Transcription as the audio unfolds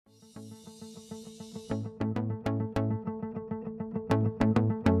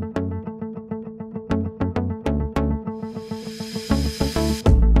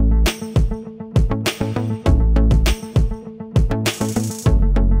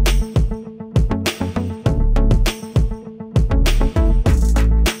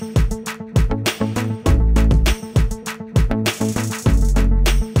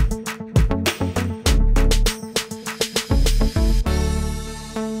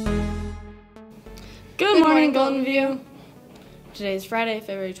Good morning, Golden View. Today is Friday,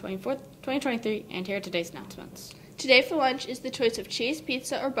 February 24th, 2023, and here are today's announcements. Today for lunch is the choice of cheese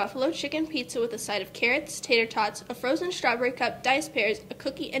pizza or buffalo chicken pizza with a side of carrots, tater tots, a frozen strawberry cup, diced pears, a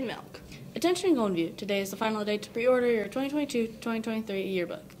cookie, and milk. Attention Golden View, today is the final day to pre-order your 2022-2023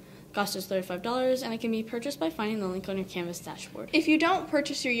 yearbook. The cost is $35 and it can be purchased by finding the link on your Canvas dashboard. If you don't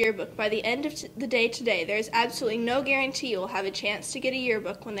purchase your yearbook by the end of the day today, there is absolutely no guarantee you will have a chance to get a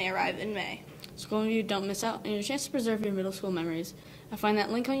yearbook when they arrive in May. So Golden View, don't miss out on your chance to preserve your middle school memories and find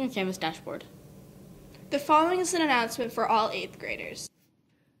that link on your Canvas dashboard. The following is an announcement for all 8th graders.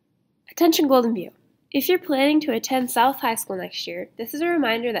 Attention Golden View. If you're planning to attend South High School next year, this is a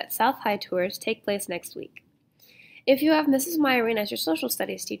reminder that South High tours take place next week. If you have Mrs. Myron as your social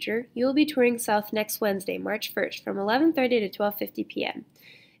studies teacher, you will be touring South next Wednesday, March 1st from 11:30 to 12:50 p.m.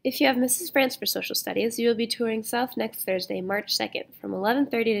 If you have Mrs. France for social studies, you will be touring South next Thursday, March 2nd from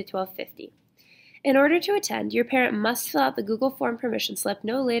 11:30 to 12:50. In order to attend, your parent must fill out the Google Form permission slip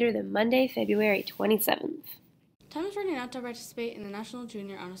no later than Monday, February 27th. Time is running out to participate in the National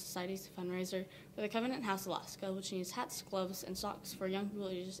Junior Honor Society's fundraiser for the Covenant House Alaska, which needs hats, gloves, and socks for young people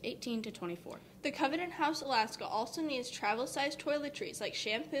ages 18 to 24. The Covenant House Alaska also needs travel-sized toiletries like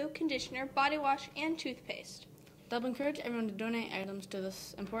shampoo, conditioner, body wash, and toothpaste. They'll encourage everyone to donate items to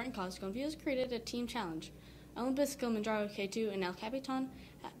this important cause. Golden View has created a team challenge. Olympus, Kilimanjaro, K2, and El Capitan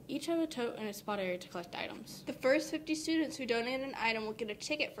each have a tote in a spot area to collect items. The first 50 students who donate an item will get a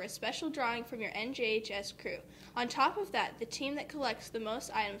ticket for a special drawing from your NJHS crew. On top of that, the team that collects the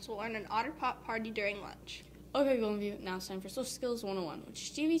most items will earn an Otter Pop party during lunch. Okay, Golden View, now it's time for Social Skills 101, which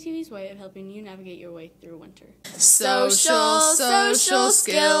is GVTV's way of helping you navigate your way through winter. Social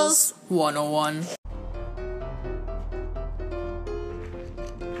Skills 101.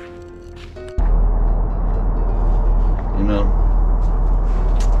 You know,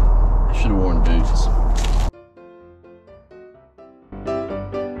 I should have worn boots.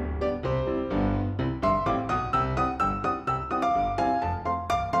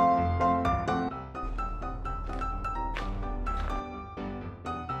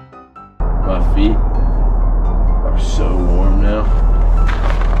 My feet are so warm now.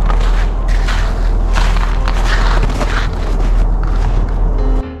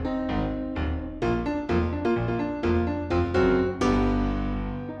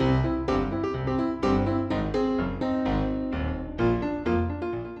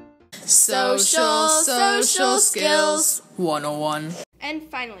 Social Skills 101. And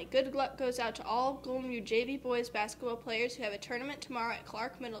finally, good luck goes out to all Golden View JV boys basketball players who have a tournament tomorrow at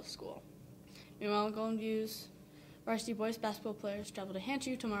Clark Middle School. Meanwhile, Golden View's varsity boys basketball players travel to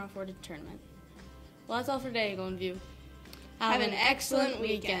Hanchu tomorrow for the tournament. Well, that's all for today, Golden View. Have an excellent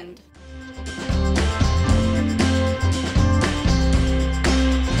weekend.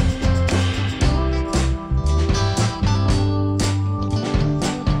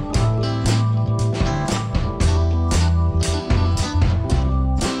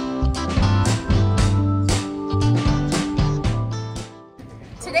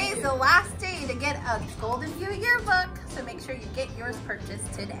 Today is the last day to get a Golden View yearbook, so make sure you get yours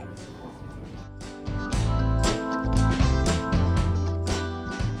purchased today.